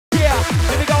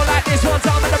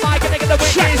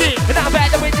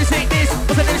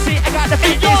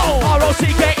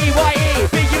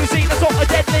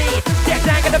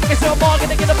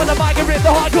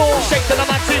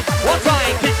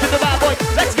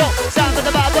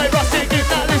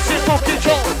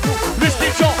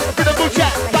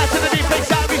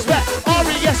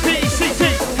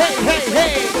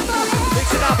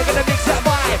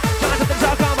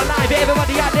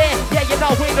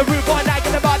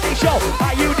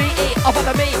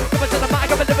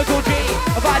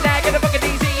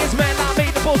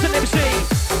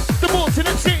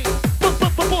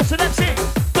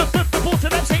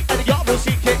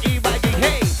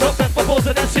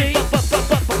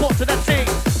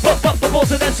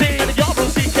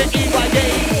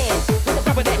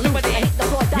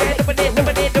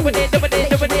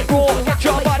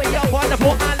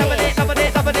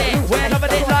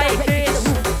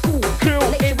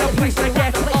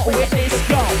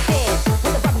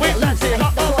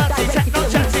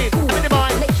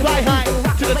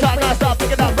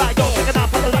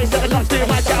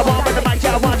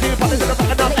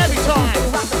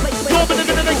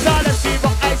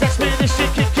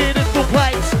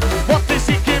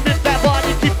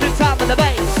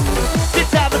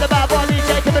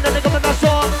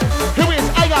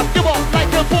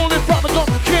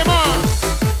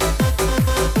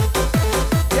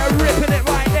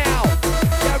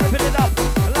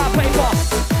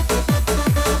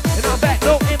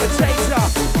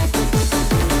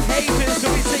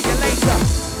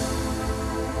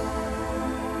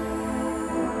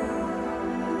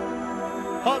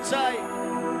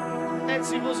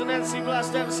Buzzin MC,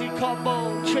 Blast MC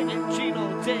combo, Chicken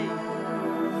Gino D.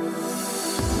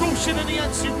 Rooshin and the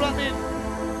MC running.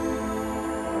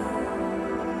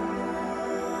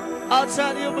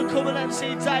 Outside the up and coming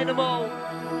MC Dynamo.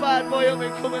 Bad boy up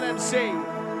and coming MC.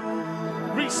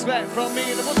 Respect from me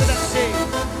and the Buzzin MC.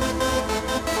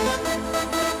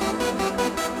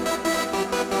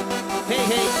 Hey,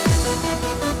 hey.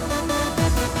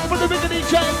 For the bigger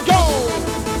DJ, go!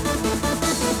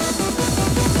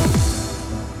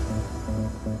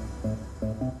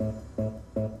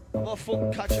 I'm not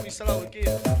fucking catching me solo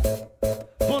again.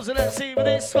 Buzzin MC with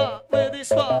this one, with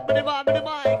the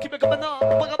mind, keep it coming up,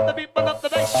 bang up the beat, bang up the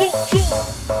bass, shoot, shoot!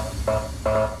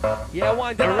 Yeah,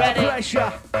 wind it ready.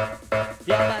 Pressure.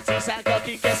 Yeah, man, T-Side, go,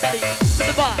 keep getting steady. Spin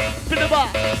the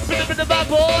bar,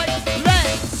 boy.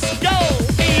 Let's go!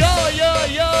 Yo, yo,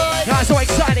 yo! I'm so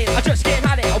excited, I just can't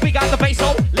hide it. We got the bass,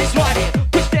 so let's ride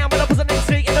it. Push down when I was an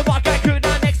MC in the Rockeye crew.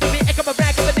 Now next to me, I come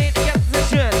back and in the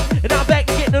position. And I'm back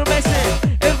to get the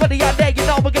message. Everybody out there, you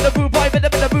know we're gonna move by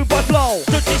rhythm and a move by flow.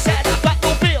 Don't you say that back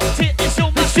no feel? Tip is so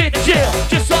much shit to chill.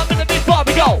 Just so I'm in the before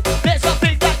we go. There's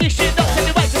something that you should not tell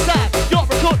you right to side. You're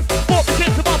a good, walk the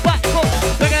kid to my back and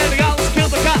forth. Look at me go, kill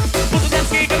the cat. Buzzin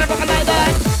MC gonna rock it like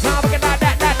that. Now we're gonna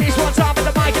like that, this one time in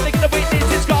the mic and they're gonna witness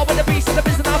this go with the beast and the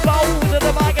business and flow. To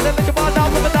the mic and then look at my now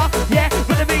with the yeah,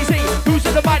 with the easy. Who's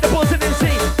in the mic, the Buzzin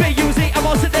MC. B-U-Z, I'm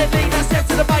also the lead. Now step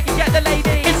to the mic and get the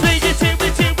lady. It's me, it's you,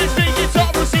 it's you, it's me, it's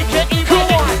all ROSSI-U.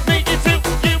 Come on. Me, it's you,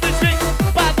 it's me.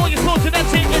 Bad boy, it's Buzzin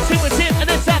MC, it's you, and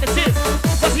it's how it is.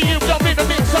 ROSSI-U, don't be the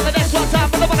mix on the next one time,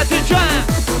 but I wanna do jam.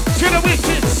 To the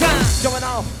witches sound. Going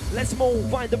off, let's move,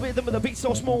 find the rhythm of the beat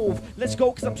so smooth. Let's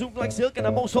go, cause I'm zooming like silk and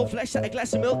I'm also flesh at a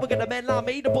glass of milk. We're gonna man like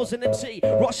me, the Buzzin MC.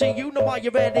 ROSSI-U, know why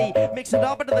you're ready. Mix it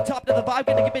up into the top to the vibe,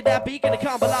 gonna give me that beat, gonna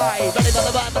come alive. Ready for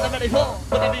the vibe, but I'm ready for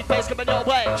when the beat bass coming your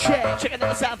way. Check. Checking out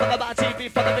the sound from the bar TV,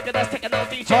 for the bigger that's taking on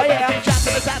DJ. Oh, yeah. DJ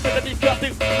to the sound, with the beat got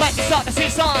through. Like you start to see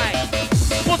sign.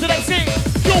 Buzzin MC,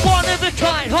 you're one of a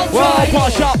kind. Hold Whoa, tight.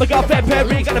 pass up, we got Ben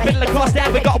Perry, got a fiddle across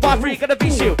there, we got a Y3, got a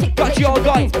V-Shoe, got your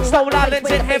guy, Stone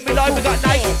Islands and Henry Lloyd, we got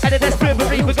Nike, and then there's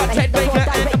Privery, we got Ted Baker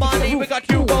and the Money, we got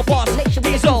Hugo Boss,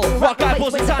 Diesel, Rockeye,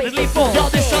 Buzzin, sounded lethal. Y'all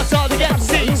this shot's all the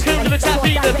MCs, who the tap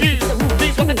beat the views.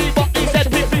 These got the D-Bot, these dead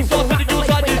big things on for the news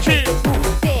on YouTube.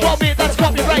 Well, me, that's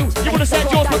copyright. You wanna send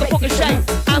yours with a fucking shame.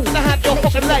 I'm gonna have your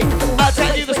fucking late. I'll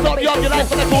tell you the story of your life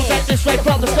when I call that this straight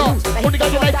from the start. Only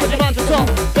got your life cause your mind's on top.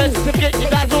 There's a certificate, you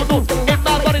guys don't know. In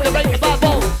my body, the rate of my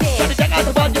bone. Trying to check out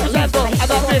the one you resemble. I'm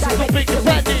not this, it's too big to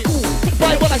friendly.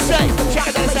 By what I say, check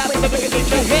it out, it's happening, the bigger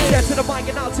DJ here. Step to the mic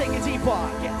and I'll take it deeper.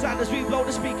 Get down as we blow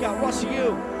the speaker.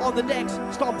 ROSSI-U on the decks.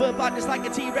 Stop burn badness like a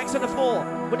T-Rex on the floor.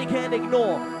 When you can't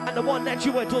ignore, and the one that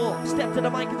you adore. Step to the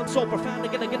mic and I'm so profound.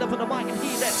 I'm gonna get up on the mic and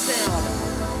hear that sound.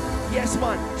 Yes,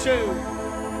 man. 2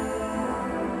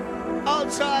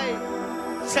 outside,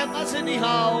 Tempa's in the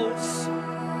house.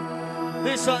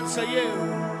 This one's for you.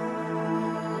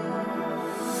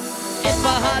 If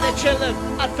I had a chillin',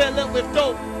 I'd fill it with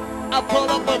dope. I'd pull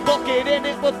up a bucket and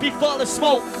it would be full of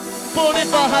smoke. But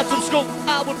if I had some scope,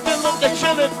 I would fill up the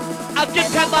chillin'. I'd give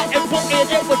Tempa and bucket,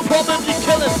 it would probably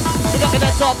kill him. We're rockin'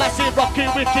 that all massive, rockin'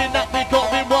 wicked, that we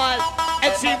got me wild.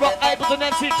 MC Rockeye, but an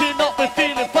MC king up with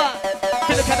feeling fine.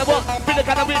 Feeling kinda what? Feeling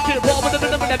kinda wicked. What with the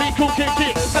rhythm and the beat, cool kick.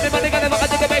 Everybody gotta rock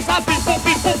at the bass. I beat,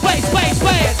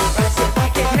 bass. I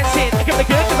get dancing, I give it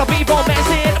good cause I'll be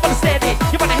romancing. I wanna stand it,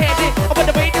 you wanna hand it. I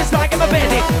wanna wait just like I'm a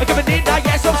bandit. I'm giving it now,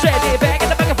 yes, I'm shredded. Back in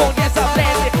the microphone, yes, I'm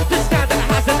landed. This time that I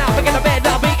has it now, we're gonna man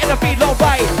now, beat and I feel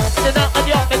alright. In and out and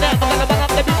the up and down, we're gonna run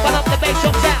up the beat, run up the bass,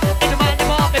 jump out. In the mind,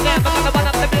 you're up and down, we're gonna run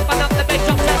up the beat, run up the bass,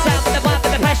 jump out. Sound with the vibe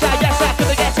and the pressure, yes, I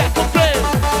could get that come through.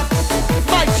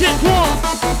 My chick 1,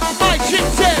 my chick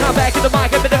 10. I'm back in the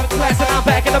mic, I'm in the class and I'm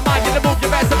back in the mic and I move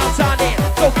your ass and I'm signing.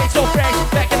 So get so fresh,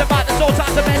 back in the mic, there's all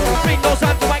time to mess. Bring no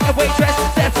time to wake a waitress.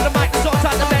 Step to the mic, there's all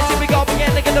time to mess. Here we go,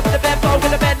 begin to get up in the bed, flow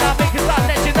with the bed, now make it start,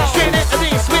 let you know. Straight into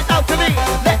this, without to me.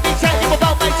 Let me tell you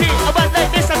about my team. I went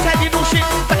like this, I tell you no shit.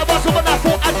 Like a boss over, I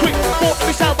thought I'd quit. Thought to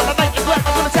myself, but I make it work.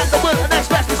 I'm gonna tell the world and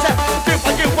express myself. Do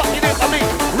for you what you do for me.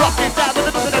 Rock it down with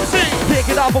the Buzzin MC. Pick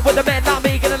it up with a man like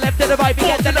me, get a left to the right,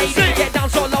 begin the lady. Get down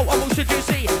so low, I'm should you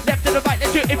see. Left to the right,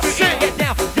 let's do it if you can. Get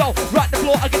down, yo, right the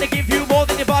floor, I'm gonna give you more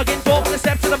than you bargained for. With a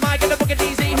step to the mic and a book it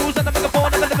easy. Who's on the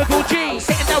microphone? I'm a Liverpool G.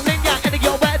 Sitting down in ya, and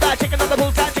your weather. Checking on the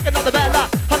bullseye, checking on the bella.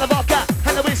 On the vodka,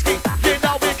 and the whiskey. You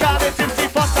know we call it Tipsy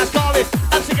Podcast Chorus.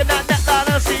 I'm singing that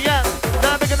ROSSI-U.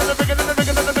 Now I'm bigger than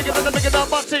the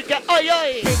box ticket. Oi,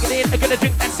 oi. Bring it in, I'm gonna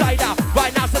drink that cider.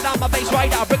 Right now, so down my bass right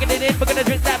now. Bringing it in, we're gonna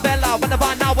drink that bella. When I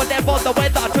buy now, when there was the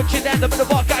weather. Twitching down the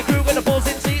Rockeye crew with the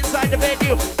Buzzin MC inside the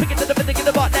venue. Picking to the rhythm,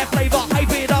 gonna rock that flavor.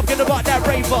 Hype it up, gonna rock that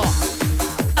raver.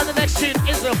 And the next tune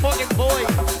is a fucking boy.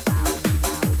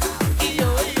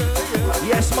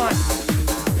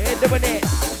 doing it.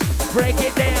 Break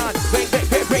it down, break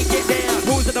it down.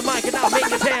 Who's at the mic and I'll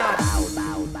make it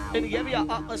down. In the area,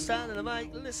 up or stand in the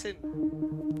mic, listen.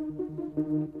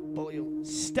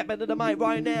 Step into the mic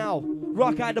right now.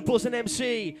 Rockeye, the Buzzin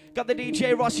MC. Got the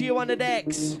DJ ROSSI-U on the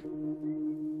decks.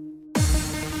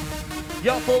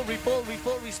 Yo, full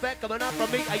respect coming up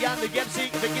from me. I am the MC.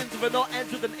 It begins with a not,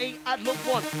 ends with an E. I'd love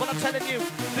one. But I'm telling you,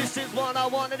 this is what I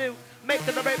want to do. Make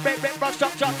the rip, rush,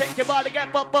 chop, take your body,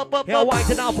 get up. Yo, White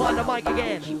and I'll find the mic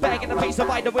again. Back in the piece of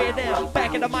right away now.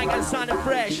 Back in the mic and sounding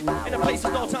fresh. In a place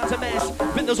there's no time to mess.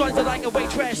 Been those lines are like a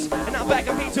waitress. And I'm back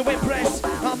on me to impress.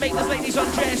 I'll make those ladies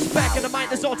undress. Back in the mic,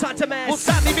 there's no time to mess. We'll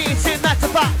Sammy me in that to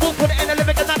back. We'll put it in a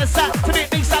lyric and not a sat. To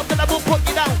make me sound good, I won't put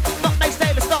you down. Not nice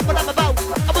name, it's not what I'm about.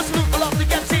 I must look along the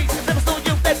MCs. Never saw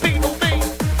you, they beat on me.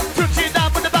 Touch you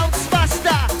down with the bounce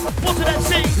faster. What's an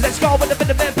MC? Let's go with the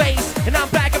rhythm and bass. And I'm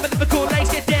back up in the cool lace,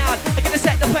 get down. I'm gonna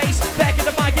set the pace. Back in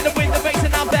the mic and the win the race.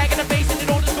 And I'm back in the bass and you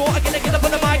know the score. I'm gonna get up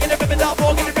on the mic and rip it up,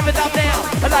 or gonna rip it up now.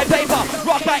 I like paper,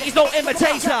 Rockeye is no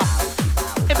imitator.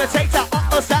 Imitator,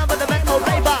 sound with the mental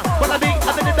labor. When I mean,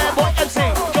 I'm in the bad boy MC.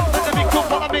 Jump with the big cool,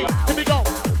 follow me. Here we go,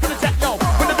 to the techno.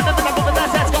 With the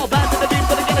let's go. Back to the beat,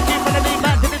 gonna get a deep, gonna lean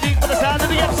back to the deep, for the sound of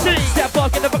the MC. Step up,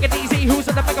 get the fucking easy. Who's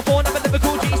on the microphone? I'm a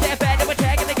Liverpool G. Step back, I'm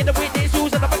attacking, and get the witness.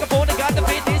 Who's on the microphone? I got the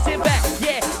fitness in back.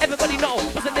 Yeah, everybody know.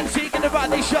 Who's an MC, gonna ride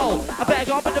this show. I back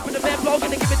up and up in the man flow,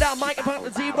 gonna give it down, mic and pump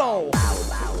the zero.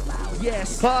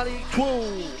 Yes. Party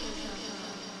cool.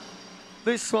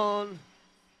 This one.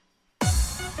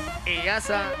 Yes,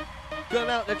 sir. Going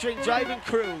out the drink driving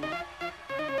crew.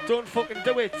 Don't fucking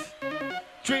do it.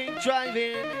 Drink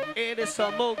driving, it is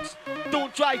some mugs.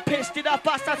 Don't drive pissed in that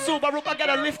bastard Subaru. I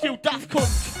gotta lift you, daft cunt.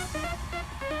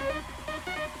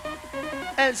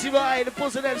 NCY, the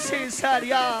Buzzin MC inside the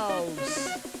house.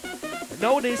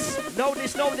 Know this, know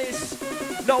this, know this.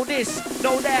 Know this,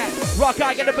 know that.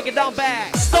 Rockeye, gonna bring it down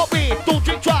back. Stop me, don't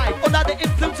drink drive. Under the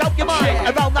influence out your mind.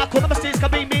 Yeah. Around that corner, mistakes can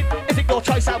be mean. Is it your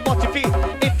choice and what you feel?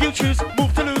 If you choose,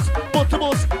 move to lose. But to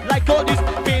us, like God is.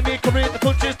 Being me, career, the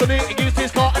country's done it. Use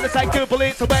this car and the cycle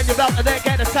bullet. So when you're out and then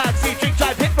get a taxi, drink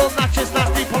drive, hit roll, matches,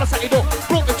 nasty, policy, door.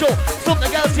 Broke the jaw,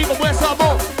 something else, even worse or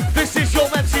more. This is your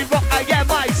MC Rockeye,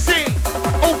 MIC.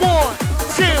 A 1,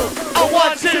 2, a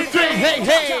 1, 2, 3, hey,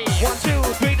 hey. 1,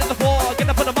 2, 3 to the 4. Get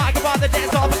up on the mic and ride the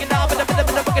dance all bring it down, but the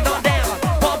fucking on down.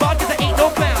 Pump on, cause there ain't no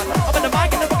bound. Up in the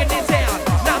mic and the fucking in town.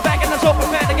 Now I'm back in the soul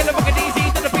profound, I get the fucking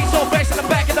easy to the beat so fresh. And I'm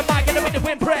back in the mic and I'm in the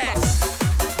wind press.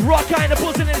 Rockeye and the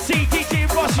Buzzin MC, DJ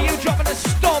ROSSI-U dropping the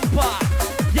stomper.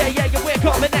 Yeah, we're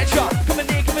coming at ya. Coming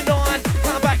in, coming on.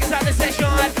 I'm back inside the session.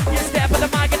 You step on the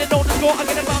mic and the note the score. I'm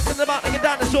gonna bounce in the mouth like a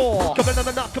dinosaur.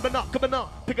 Coming up.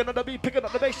 Picking up the beat, picking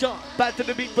up the bass shot. Back to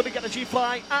the beat, putting get the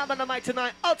G-fly. I'm on the mic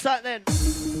tonight. Outside then.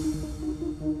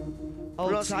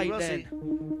 Outside then.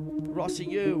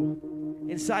 ROSSI-U.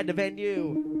 Inside the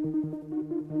venue.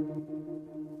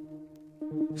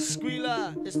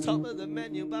 Squealer is top of the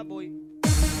menu, bad boy.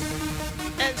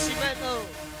 MC Mental.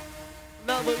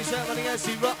 Nobody said when the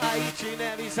MC Rockeye each and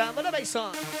every time with the bass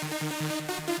on.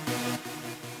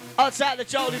 Outside the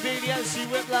Jolly B, the MC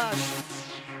Whiplash.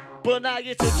 But now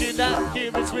you're touching that,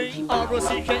 here it's me,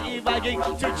 ROSSI-U, my gig.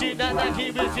 Touching that,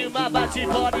 here with you, my batty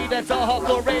party. That's a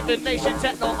hardcore Raven Nation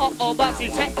techno, batty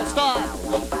techno style.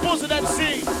 Buzzin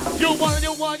MC,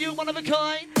 you one of a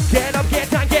kind. Get up, get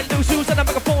down, get loose, who's on the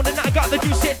microphone and I got the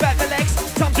juice, sit back,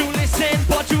 relax. Time to listen,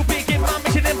 but too big in my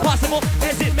mission impossible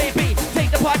as it may be. Take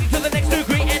the party to the next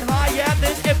degree and higher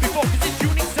than every focus. It's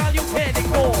unique style you can't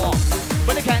ignore.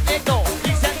 But I can't ignore,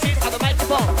 these MCs on the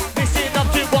microphone. Listen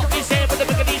up to what we say with the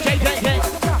big DJ, hey.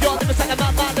 You're never second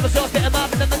my mind, never short, get him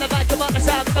up, and then the mic, come on, the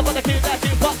sound, I wanna feel that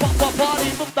you pop, party.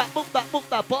 Move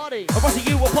that body.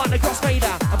 ROSSI-U upon the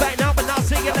crossfader. I'm back now, but I'll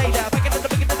see you later. Picking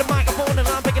up the microphone and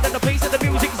I'm picking up the piece of the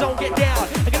music zone. Get down,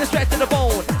 I'm gonna stretch to the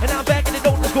bone. And I'm back in the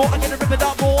don't score, I'm gonna rip it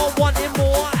up more, one and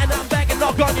more. And I'm back and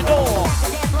knock on your door.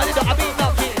 I be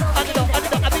knocking.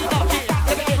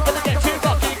 Gonna get you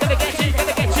rocking. Gonna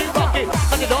get you rocking.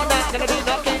 On the door now, gonna be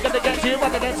knocking. Gonna get you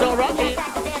rocking, and so rocking.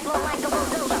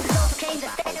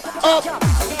 Up,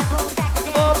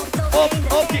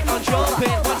 keep on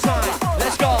jumping one time.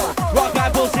 Let's go.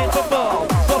 Rockeye Buzzin for flow.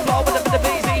 For flow with the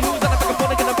busy. Who's on the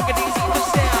microphone? Gonna book it easy to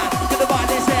stand. Gonna ride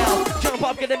this out. Jump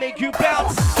up, gonna make you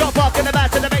bounce. Jump up, gonna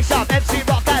bounce to the bass shop. MC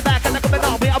Rockeye back and I'm coming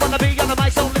on. I wanna be on the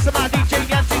mic, so listen my DJ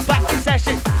MC back in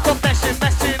session. Confession,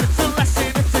 messing, it's a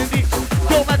lesson, it's a deep.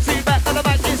 Yo, MC back on the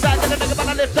mic inside. Gonna think about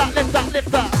a lift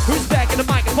that. Who's back in the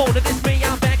microphone? It is me.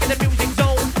 I'm back in the music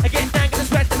zone. I get down, gonna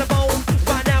stretch to the bone.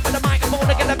 Right now with the microphone,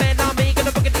 I gonna bend on me.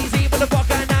 Gonna book it easy with the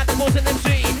Rockeye now, the Buzzin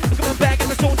MC. I'm coming back in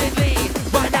the sorted lead.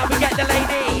 Right now we got the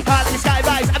lady. High in the sky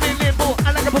rise, I'm in limbo.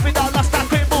 I like a puppy down, lost that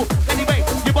cribble.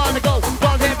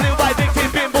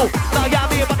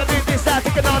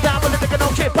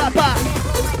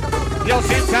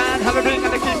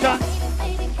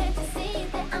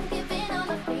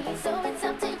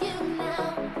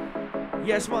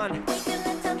 Yes, man.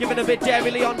 Giving a bit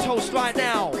dairily on toast right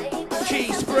now.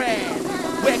 Cheese spread.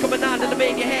 We're coming on to the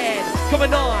main your head.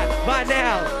 Coming on right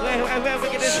now. Where we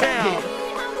get this now?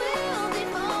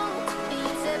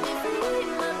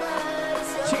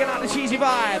 Checking out the cheesy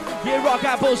vibe. Yeah,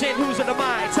 Rockeye Buzzin, who's on the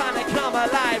mic? Time to come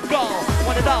alive, go.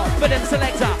 One and all, but then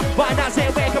selector. Right now, say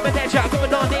we're coming at ya.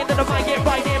 Coming on into the mic, get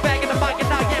right in, back in the mic, and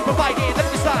now get provided.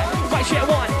 Let me slide. Right, shit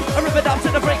one. I rip it up to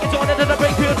the break of dawn, and to the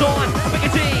break of dawn.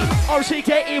 Big D,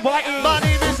 ROSSI-U. My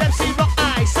name is MC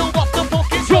Rockeye, so what the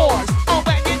fuck is yours? Oh,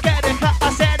 when you get it,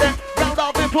 I said it. Round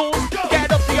of applause.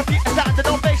 Get up to your feet and stand an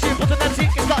ovation. Put an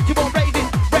MC, it's got you all raving.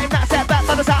 Brain that set back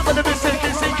by the time of the missile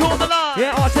can sing all the line.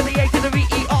 Yeah, R to the A to the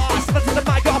V-E-R. Step to the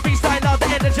mic, off freestyler, the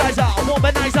energizer.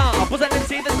 Womanizer, was an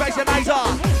MC, the specializer.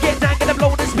 Get down, get a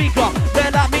blow the speaker.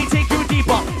 Man like me, take you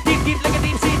deeper. Deep like a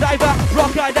deep sea diver.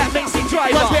 Rockeye, that makes you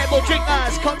driver. Cause we're more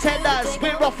drinkers, contenders.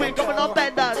 We're offering, going on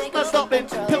benders. Not stopping,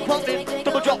 pill popping,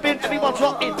 double dropping. Everyone's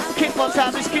rocking. Keep on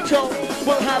time, this control.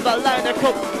 We'll have a line of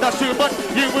coke. Not too much,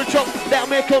 you will choke. Now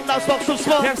we'll come, now stop some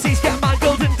smoke. MCs get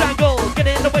mangled and dangled. Get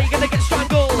in the way, gonna get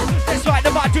strangled. That's right, the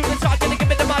mic, do the talk, gonna give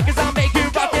me the mic, cause I'll make you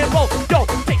rock and roll. Yo,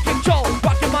 take control,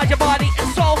 rock your mind, your body and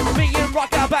soul. Me and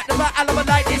Rockeye back to back, I love a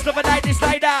like this,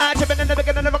 like that. I'm jumping in the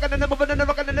rockin' and the rockin' and the moving and the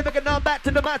rockin' and the picking on back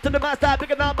to the master,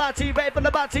 picking on bounty, rave for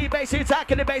the bounty, bass,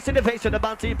 attacking the bass in the face of the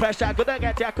bounty, pressure, gonna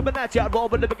get ya, coming at ya, roll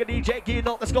with the big DJ, you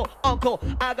know, let's go, encore.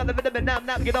 I got the rhythm and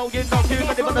now, you know, you're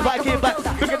ready for the Viking back.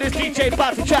 Look at this DJ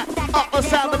bounty track, up on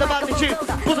sound with the bounty tune,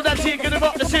 Buzzin MC, gonna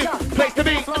rock the suit, place to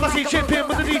be, and I see chipping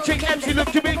with the DJ MC,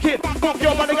 look to me, kid, move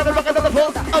your body, gonna rock another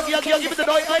floor, ugly, with the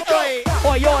noise,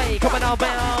 Oi, coming on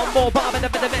bound, more bomb in the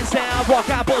rhythm sound,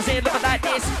 Rockeye Buzzin, looking like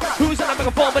this, who's on the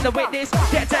microphone with the witness,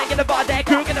 get tank in the bar, that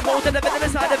crew, get the mold in the rhythm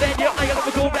inside the venue, I got a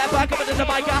lyrical rapper, coming in the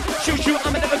mic, shoot,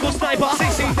 I'm a lyrical sniper,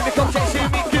 CC, to the context, see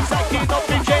me, cause I keep up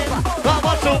the chain, I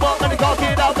want to walk, and the car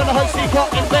get out, and the whole scene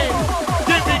caught in vain,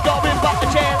 give me going back the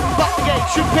chain, back the gate,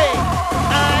 shoot pay,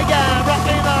 I am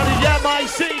rocking on the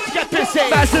MIC, to get pissy,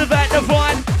 massive at the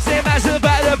front, say massive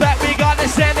at the back, we got the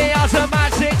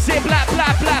semi-automatic, say blah,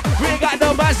 we got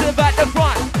the massive at the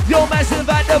front, you're massive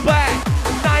at the back,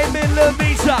 9mm,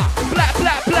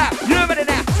 blah, you're ready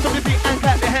now. Stop your feet and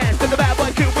clap your hands. To the bad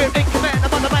boy crew, we're in command.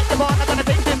 I'm on the microphone, I'm gonna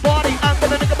take this body. I'm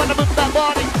gonna make up on the move that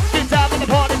body. Get down with the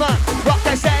party, man. Rock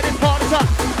that said it's party time.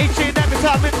 Each and every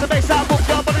time with the bass, I move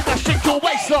your body, I shake your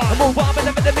waistline. I move on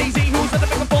with the easy. Who's on the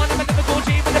microphone? I'm a lyrical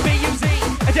G with the B-U-Z.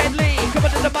 A deadly,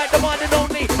 coming to the mic, the one and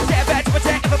only. Step back to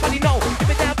attack, everybody know. Give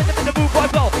it down with the move, boy,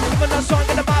 blow. Coming on strong,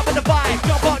 gonna vibe with the vibe.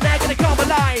 Jump on now, gonna come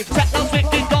alive. Techno's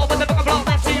wicked, go with the fucking blow.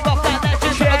 Let's see, rock that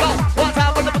legend. Go. One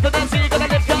time with the MC, gonna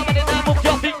lift your body now, move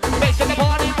your feet. Make the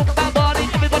party, move that body.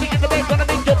 Everybody in the bass, gonna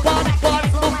make your body,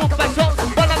 move back up.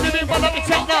 While I'm doing, while I'm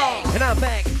techno. And I'm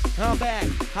back.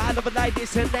 I love it like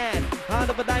this and that. I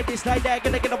love it like this, like that.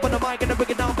 Gonna get up on the mic, gonna bring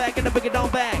it down back, gonna bring it down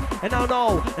back. And I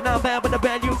know, and I'm back with a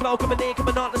brand new flow coming in,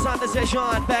 coming on the side of the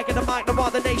session. Back in the mic, the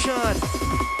the nation.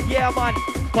 Yeah, man.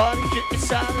 Party shit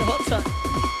inside the hot tub.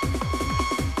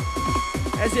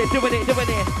 That's it, doing it.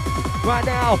 Right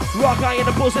now, Rockeye and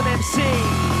the Buzzin MC.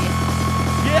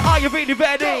 Yeah, are you really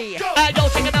ready? Yo,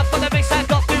 check it